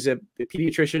 He's a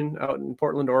pediatrician out in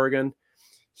Portland, Oregon.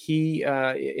 He,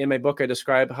 in my book, I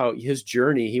describe how his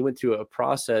journey, he went through a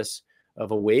process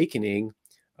of awakening.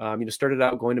 Started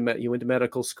out you went to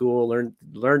medical school,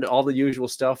 learned all the usual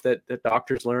stuff that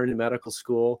doctors learn in medical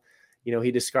school. You know,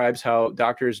 he describes how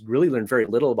doctors really learn very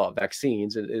little about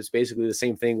vaccines. It's basically the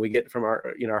same thing we get from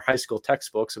our high school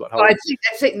textbooks about how, I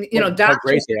think doctors, how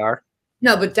great they are.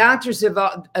 No, but doctors have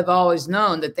always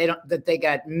known that they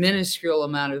got minuscule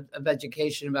amount of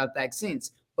education about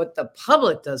vaccines. What the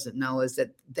public doesn't know is that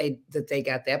they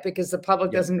got that because the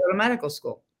public doesn't go to medical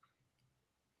school.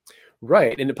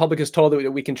 Right. And the public is told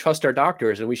that we can trust our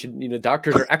doctors, and we should,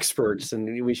 doctors are experts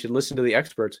and we should listen to the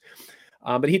experts.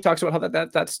 But he talks about how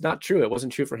that's not true. It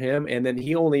wasn't true for him. And then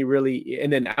he only really,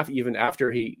 and then even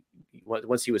after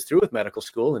once he was through with medical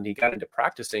school and he got into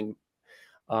practicing,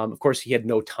 of course, he had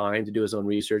no time to do his own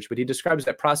research, but he describes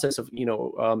that process of, it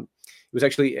was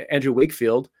actually Andrew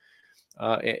Wakefield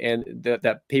and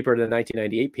that paper, the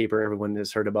 1998 paper everyone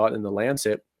has heard about in the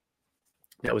Lancet,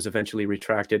 that was eventually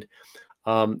retracted.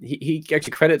 He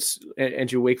actually credits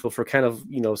Andrew Wakefield for kind of,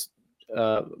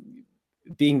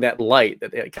 being that light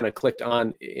that kind of clicked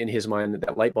on in his mind,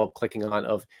 that light bulb clicking on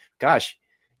of, gosh,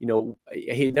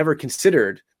 he never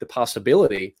considered the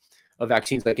possibility of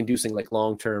vaccines like inducing like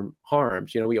long-term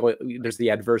harms. There's the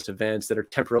adverse events that are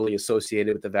temporarily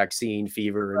associated with the vaccine,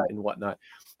 fever and whatnot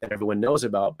that everyone knows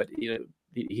about. But,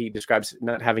 he describes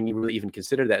not having really even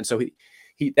considered that. And so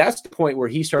that's the point where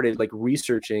he started like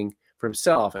researching for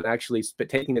himself and actually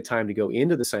taking the time to go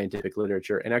into the scientific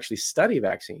literature and actually study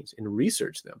vaccines and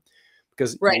research them,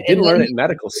 because he didn't learn it in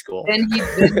medical school.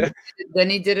 Then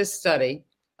he did a study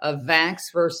of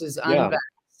vax versus unvax.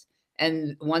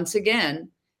 And once again,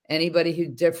 anybody who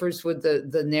differs with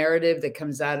the narrative that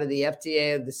comes out of the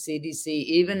FDA or the CDC,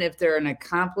 even if they're an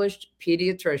accomplished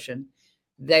pediatrician,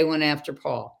 they went after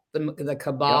Paul. The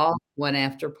cabal went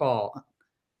after Paul.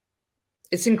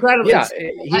 It's incredible. Yeah,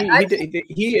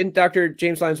 he and Dr.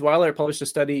 James Lyons Weiler published a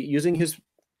study using his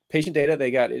patient data.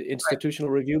 They got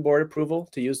institutional review board approval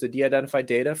to use the de-identified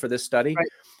data for this study.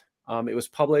 Right. It was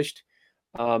published.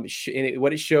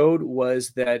 What it showed was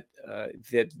that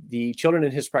the children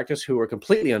in his practice who were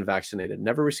completely unvaccinated,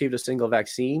 never received a single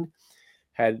vaccine,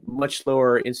 had much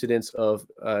lower incidence of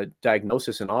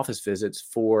diagnosis and office visits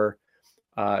for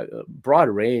a broad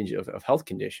range of health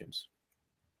conditions.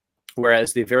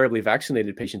 Whereas the variably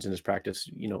vaccinated patients in his practice,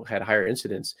 had higher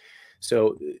incidence.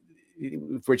 So,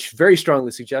 which very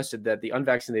strongly suggested that the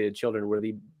unvaccinated children were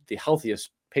the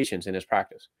healthiest patients in his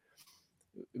practice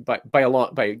by a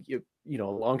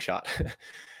long shot.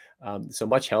 So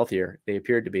much healthier they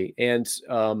appeared to be. And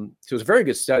so it was a very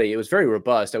good study. It was very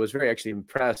robust. I was very actually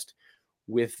impressed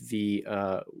with the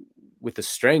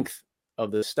strength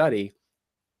of the study.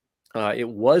 It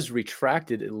was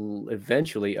retracted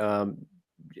eventually.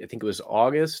 I think it was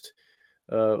August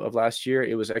of last year.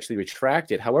 It was actually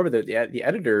retracted. However, the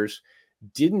editors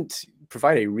didn't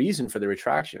provide a reason for the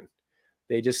retraction.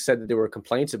 They just said that there were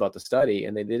complaints about the study,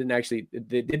 and they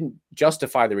didn't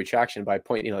justify the retraction by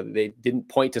they didn't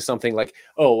point to something like,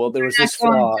 oh, well, there was this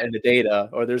flaw in the data,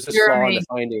 or there's this flaw in the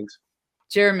findings.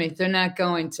 Jeremy, they're not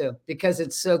going to, because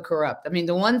it's so corrupt. I mean,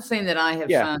 the one thing that I have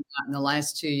found out in the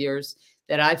last 2 years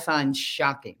that I find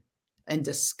shocking and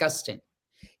disgusting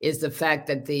is the fact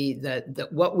that the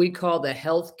what we call the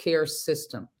healthcare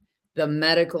system, the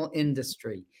medical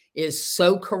industry, is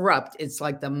so corrupt. It's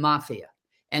like the mafia.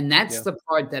 And that's the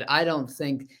part that I don't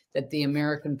think that the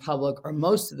American public, or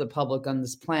most of the public on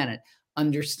this planet,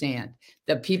 understand.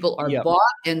 That people are bought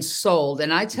and sold.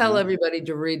 And I tell everybody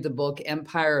to read the book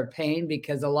Empire of Pain,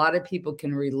 because a lot of people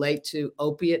can relate to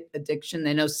opiate addiction.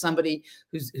 They know somebody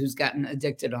who's gotten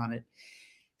addicted on it.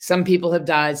 Some people have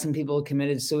died. Some people have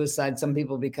committed suicide. Some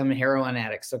people become heroin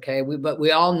addicts. Okay. But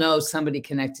we all know somebody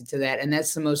connected to that. And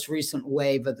that's the most recent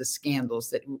wave of the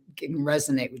scandals that can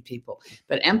resonate with people.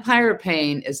 But Empire of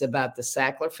Pain is about the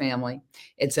Sackler family.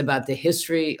 It's about the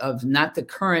history of not the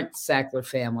current Sackler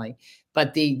family,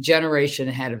 but the generation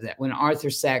ahead of that, when Arthur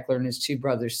Sackler and his two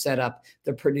brothers set up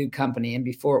the Purdue Company, and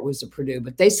before it was a Purdue,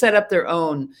 but they set up their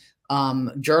own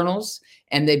journals,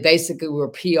 and they basically were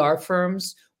PR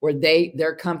firms where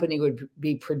their company would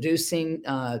be producing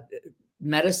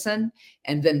medicine,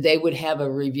 and then they would have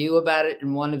a review about it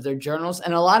in one of their journals.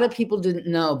 And a lot of people didn't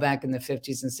know back in the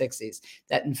 50s and 60s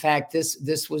that, in fact,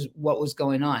 this was what was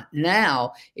going on.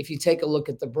 Now, if you take a look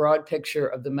at the broad picture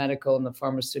of the medical and the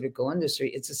pharmaceutical industry,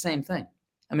 it's the same thing.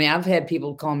 I mean, I've had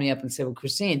people call me up and say, well,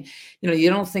 Christine, you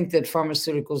don't think that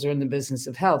pharmaceuticals are in the business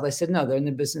of health? I said, no, they're in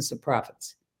the business of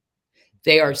profits.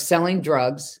 They are selling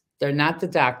drugs. They're not the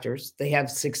doctors. They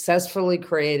have successfully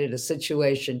created a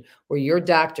situation where your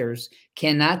doctors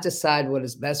cannot decide what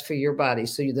is best for your body.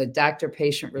 So the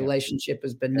doctor-patient relationship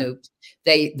has been nuked.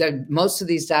 Most of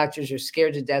these doctors are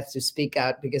scared to death to speak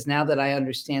out, because now that I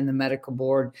understand the medical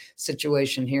board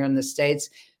situation here in the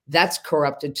States, that's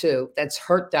corrupted too. That's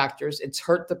hurt doctors. It's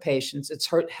hurt the patients. It's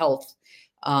hurt health.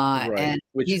 And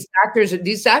these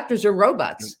doctors are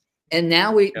robots. And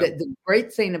now the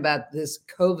great thing about this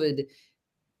COVID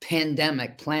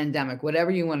pandemic, whatever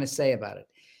you want to say about it,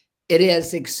 it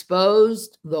has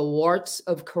exposed the warts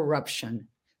of corruption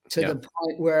to the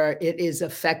point where it is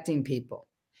affecting people,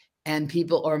 and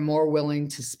people are more willing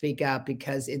to speak out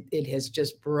because it has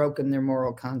just broken their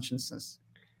moral consciousness.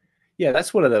 Yeah,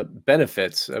 that's one of the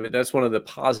benefits. I mean, that's one of the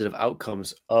positive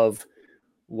outcomes of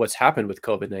what's happened with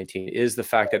COVID-19, is the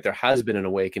fact that there has been an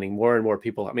awakening. More and more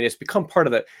people, I mean, it's become part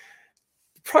of the,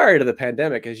 prior to the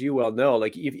pandemic, as you well know,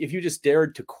 like if you just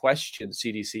dared to question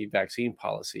CDC vaccine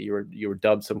policy, you were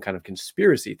dubbed some kind of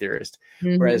conspiracy theorist.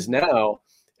 Whereas now,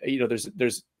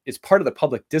 it's part of the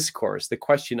public discourse, the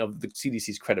question of the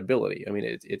CDC's credibility. I mean,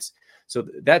 it's so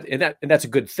that's a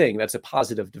good thing. That's a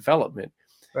positive development.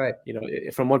 Right.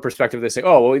 From one perspective, they say,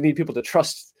 oh, well, we need people to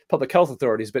trust public health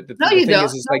authorities. But the thing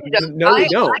is no, we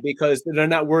don't, because they're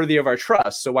not worthy of our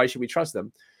trust. So why should we trust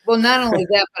them? Well, not only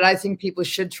that, but I think people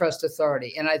should trust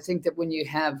authority. And I think that when you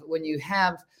have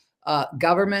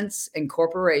governments and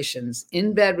corporations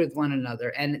in bed with one another,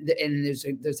 and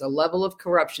there's a level of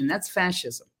corruption, that's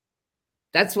fascism.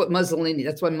 That's why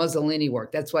Mussolini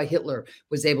worked. That's why Hitler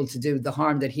was able to do the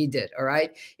harm that he did. All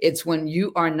right. It's when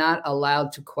you are not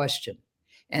allowed to question.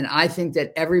 And I think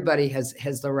that everybody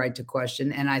has the right to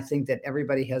question. And I think that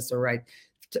everybody has the right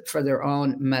for their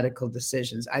own medical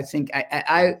decisions. I think,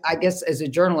 I guess as a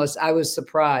journalist, I was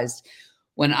surprised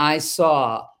when I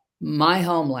saw my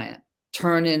homeland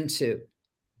turn into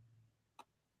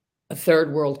a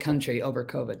third world country over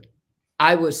COVID.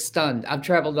 I was stunned. I've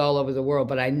traveled all over the world,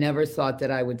 but I never thought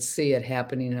that I would see it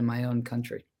happening in my own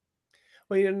country.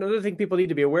 Well, another thing people need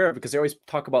to be aware of, because they always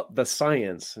talk about the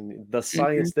science and the Mhm.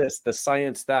 science this, the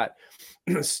science that.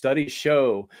 Studies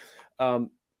show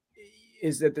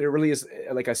is that there really is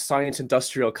like a science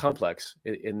industrial complex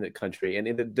in the country, and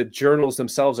the journals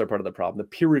themselves are part of the problem. The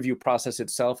peer review process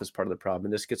itself is part of the problem,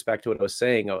 and this gets back to what I was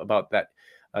saying about that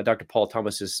Dr. Paul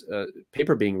Thomas's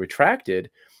paper being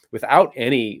retracted without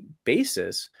any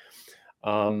basis.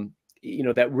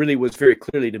 That really was very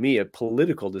clearly to me a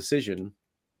political decision,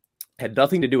 had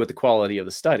nothing to do with the quality of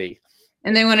the study.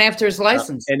 And they went after his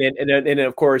license. And then,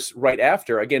 of course, right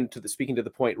after, again, speaking to the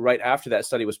point, right after that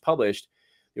study was published,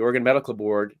 the Oregon Medical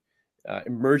Board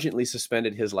emergently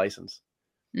suspended his license,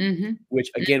 which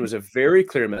again was a very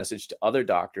clear message to other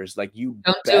doctors, like, you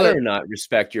Don't do better it. not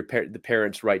respect the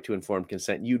parents' right to informed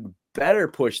consent. You'd better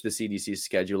push the CDC's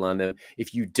schedule on them.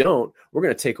 If you don't, we're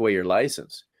going to take away your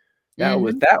license. That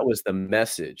was the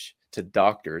message to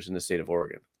doctors in the state of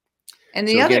Oregon. And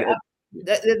So again,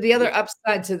 the other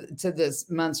upside to this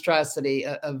monstrosity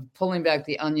of pulling back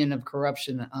the onion of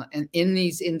corruption in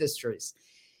these industries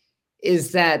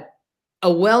is that a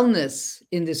wellness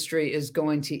industry is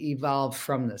going to evolve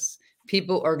from this.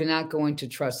 People are not going to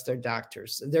trust their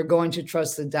doctors. They're going to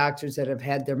trust the doctors that have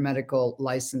had their medical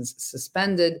license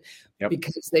suspended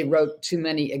because they wrote too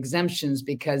many exemptions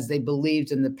because they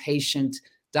believed in the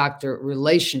patient-doctor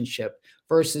relationship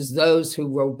versus those who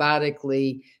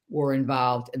robotically were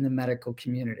involved in the medical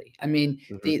community. I mean,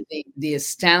 the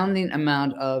astounding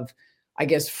amount of, I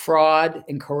guess, fraud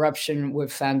and corruption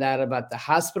we've found out about the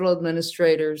hospital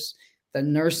administrators, the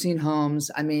nursing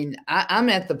homes. I mean, I'm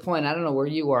at the point, I don't know where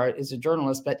you are as a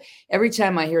journalist, but every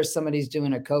time I hear somebody's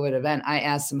doing a COVID event, I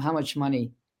ask them, how much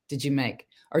money did you make?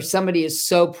 Or somebody is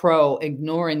so pro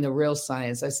ignoring the real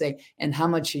science. I say, and how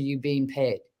much are you being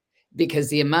paid? Because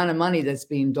the amount of money that's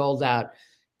being doled out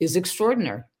is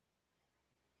extraordinary.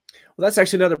 Well, that's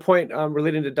actually another point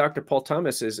relating to Dr. Paul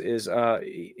Thomas is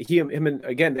him and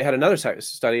again, they had another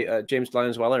study, James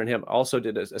Lyons-Weller and him also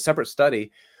did a separate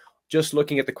study just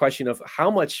looking at the question of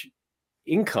how much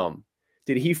income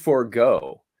did he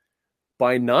forego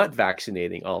by not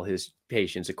vaccinating all his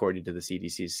patients according to the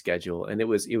CDC's schedule. And it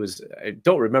was, I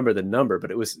don't remember the number,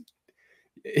 but it was,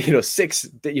 it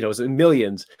was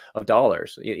millions of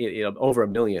dollars, over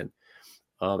 $1 million.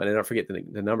 And I don't forget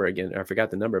the number again. I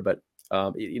forgot the number, but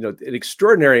an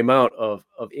extraordinary amount of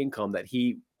income that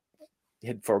he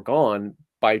had foregone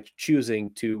by choosing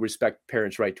to respect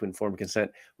parents' right to informed consent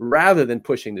rather than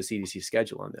pushing the CDC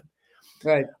schedule on them.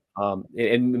 Right.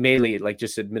 And mainly like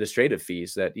just administrative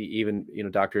fees that even,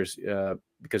 doctors,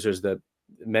 because there's the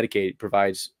Medicaid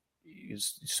provides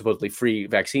supposedly free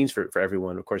vaccines for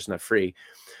everyone. Of course, it's not free.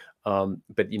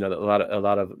 But a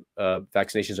lot of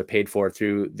vaccinations are paid for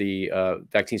through the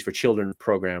Vaccines for Children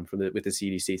program with the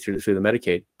CDC through the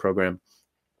Medicaid program.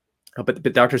 But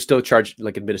doctors still charge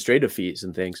like administrative fees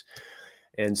and things,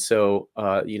 and so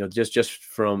just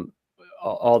from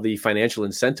all the financial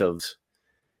incentives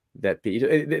that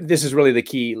this is really the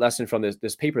key lesson from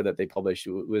this paper that they published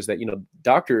was that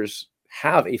doctors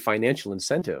have a financial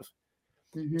incentive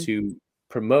to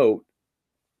promote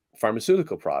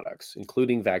pharmaceutical products,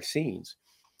 including vaccines.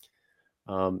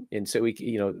 And so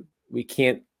we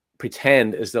can't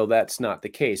pretend as though that's not the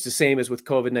case. The same as with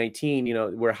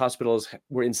COVID-19, where hospitals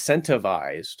were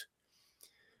incentivized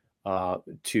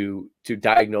to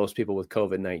diagnose people with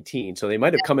COVID-19. So they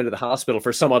might have come into the hospital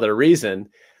for some other reason.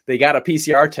 They got a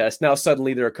PCR test. Now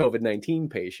suddenly they're a COVID-19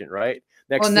 patient, right?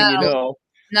 Next thing you know,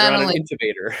 they're on an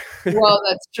intubator. Well,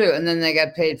 that's true. And then they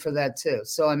got paid for that too.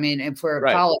 So, I mean, and for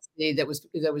a policy that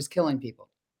was killing people.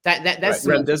 That's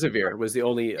Remdesivir was the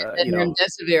only,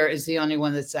 Remdesivir is the only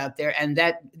one that's out there. And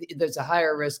there's a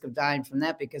higher risk of dying from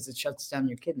that because it shuts down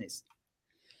your kidneys.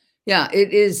 Yeah,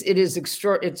 it's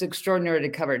extraordinary to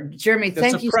cover. Jeremy,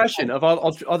 thank you. The suppression of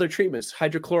all other treatments,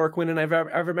 hydrochloroquine and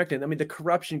ivermectin. I mean, the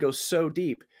corruption goes so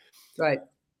deep. Right.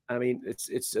 I mean,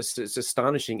 it's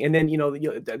astonishing. And then,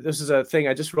 this is a thing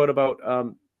I just wrote about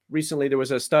recently. There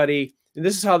was a study, and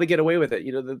this is how they get away with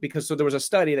it, because there was a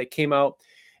study that came out,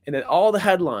 and then all the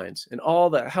headlines and all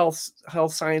the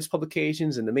health science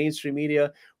publications and the mainstream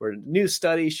media where new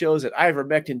study shows that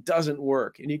ivermectin doesn't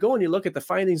work. And you go and you look at the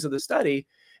findings of the study,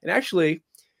 and actually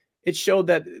it showed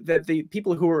that the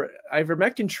people who were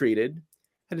ivermectin treated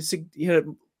had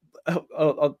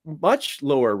a much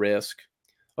lower risk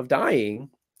of dying.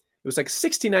 It was like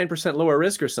 69% lower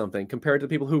risk or something compared to the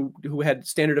people who had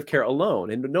standard of care alone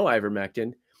and no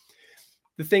ivermectin.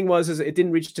 The thing is it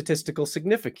didn't reach statistical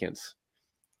significance.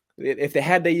 If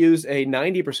they used a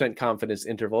 90% confidence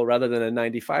interval rather than a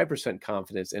 95%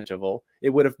 confidence interval,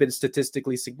 it would have been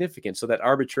statistically significant. So that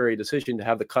arbitrary decision to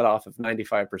have the cutoff of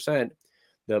 95%,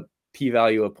 the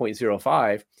p-value of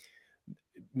 0.05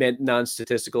 meant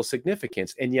non-statistical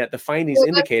significance, and yet the findings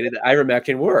indicated that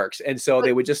ivermectin works. And so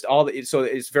they would just so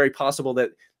it's very possible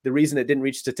that the reason it didn't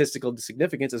reach statistical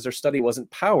significance is their study wasn't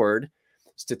powered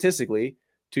statistically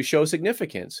to show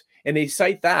significance. And they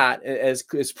cite that as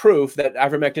proof that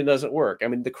ivermectin doesn't work. I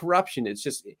mean, the corruption, it's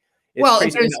crazy. And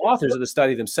the authors of the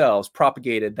study themselves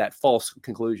propagated that false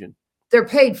conclusion. They're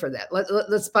paid for that.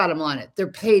 Let's bottom line it.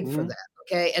 They're paid for that.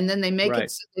 Okay. And then they make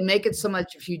it so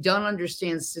much, if you don't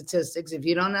understand statistics, if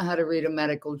you don't know how to read a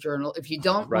medical journal, if you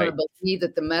don't want to believe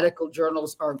that the medical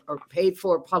journals are paid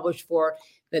for, published for,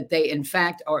 that they in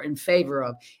fact are in favor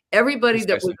of. Everybody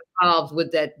that was involved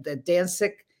with that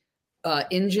Danzig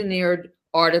engineered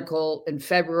article in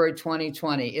February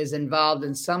 2020 is involved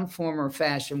in some form or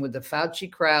fashion with the Fauci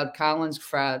crowd, Collins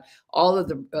crowd, all of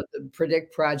the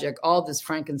Predict Project, all this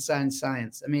Frankenstein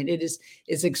science. I mean,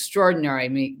 it's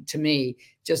extraordinary to me,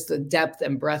 just the depth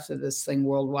and breadth of this thing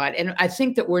worldwide. And I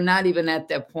think that we're not even at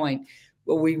that point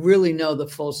where we really know the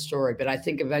full story, but I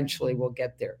think eventually we'll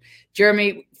get there.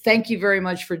 Jeremy, thank you very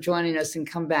much for joining us, and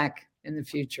come back in the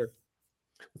future.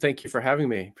 Thank you for having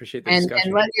me. Appreciate the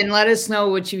discussion. And let us know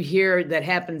what you hear that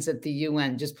happens at the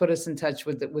UN. Just put us in touch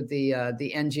with the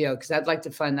NGO, because I'd like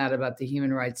to find out about the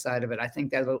human rights side of it. I think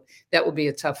that will be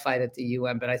a tough fight at the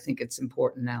UN, but I think it's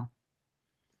important now.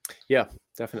 Yeah,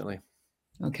 definitely.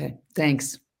 Okay,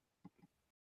 thanks.